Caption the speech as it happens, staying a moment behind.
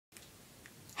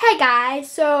Hey guys,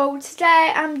 so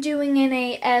today I'm doing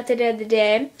an outfit of the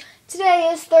day. Today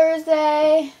is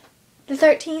Thursday the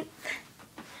 13th.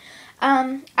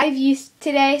 I've used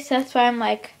today, so that's why I'm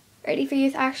like ready for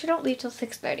use. I actually don't leave till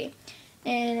 6:30,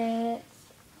 and it's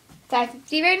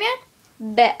 5:50 right now.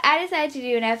 But I decided to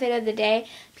do an outfit of the day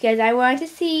because I wanted to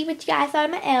see what you guys thought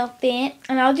of my outfit.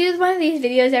 And I'll do one of these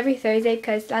videos every Thursday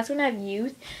because that's when I have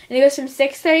youth. And it goes from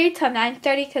 6:30 till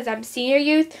 9:30 because I'm senior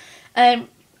youth.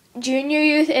 Junior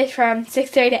youth is from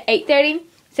 6:30 to 8:30.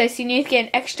 So seniors get an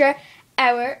extra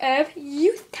hour of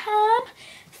youth time.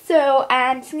 So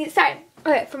I'm just going to get started.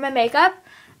 Okay, for my makeup,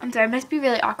 I'm sorry, it must be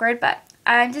really awkward, but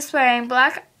I'm just wearing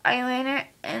black eyeliner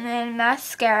and then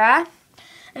mascara.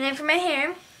 And then for my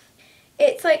hair,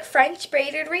 it's like French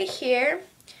braided right here,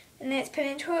 and then it's put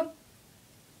into a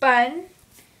bun,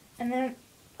 and then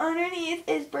underneath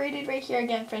is braided right here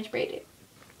again, French braided.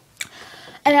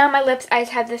 And now on my lips, I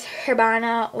just have this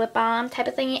Herbana lip balm type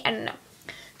of thingy. I don't know.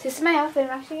 So this is my outfit.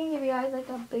 I'm actually going to give you guys like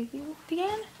a big view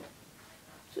again.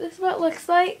 So this is what it looks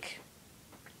like.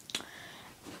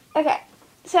 Okay.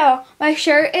 So my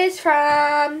shirt is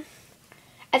from,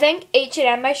 I think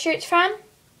H&M my shirt's from.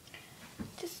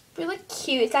 Just really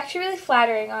cute. It's actually really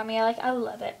flattering on me. I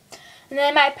love it. And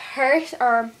then my purse,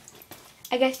 or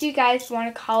I guess you guys want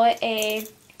to call it a,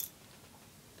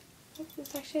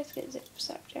 this actually has to get zip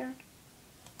stuck down.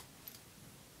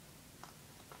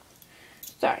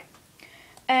 Sorry.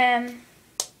 And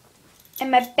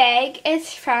my bag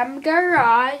is from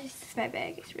Garage. This is my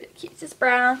bag. It's really cute. It's just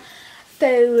brown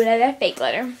food and a fake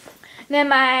glitter. And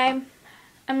then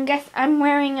I'm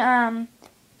wearing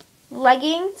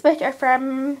leggings, which are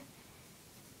from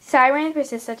Sirens,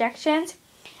 which is Suggestions.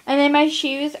 And then my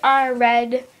shoes are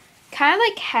red, kind of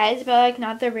like Keds, but like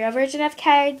not the real version of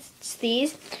Keds. It's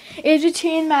these. It's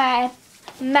between my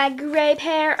gray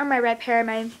pair or my red pair.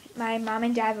 My mom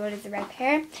and dad voted the red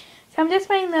pair. So I'm just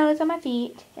wearing those on my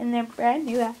feet. And they're brand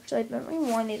new actually. I haven't even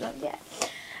worn these ones yet.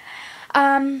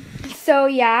 So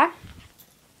yeah.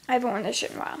 I haven't worn this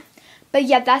shirt in a while. But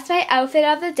yeah, that's my outfit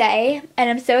of the day. And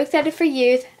I'm so excited for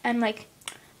youth. I'm like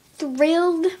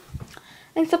thrilled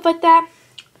and stuff like that.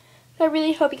 So I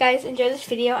really hope you guys enjoy this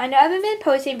video. I know I haven't been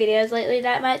posting videos lately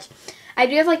that much. I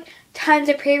do have like tons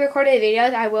of pre-recorded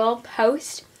videos I will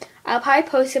post. I'll probably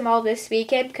post them all this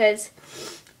weekend because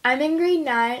I'm in grade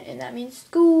 9 and that means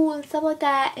school and stuff like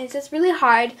that. And it's just really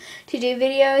hard to do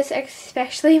videos,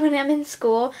 especially when I'm in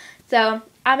school. So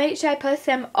I'll make sure I post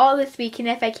them all this weekend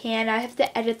if I can. I have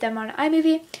to edit them on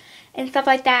iMovie and stuff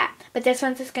like that. But this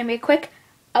one's just going to be a quick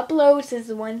upload. This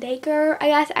is one taker, I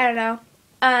guess. I don't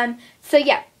know. So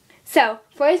yeah. So,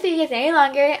 before this video gets any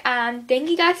longer, thank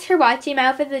you guys for watching my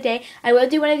outfit of the day. I will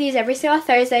do one of these every single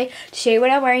Thursday to show you what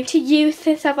I'm wearing to youth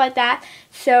and stuff like that.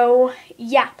 So,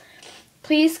 yeah.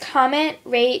 Please comment,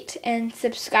 rate, and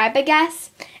subscribe, I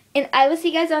guess. And I will see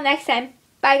you guys all next time.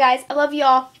 Bye, guys. I love you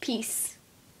all. Peace.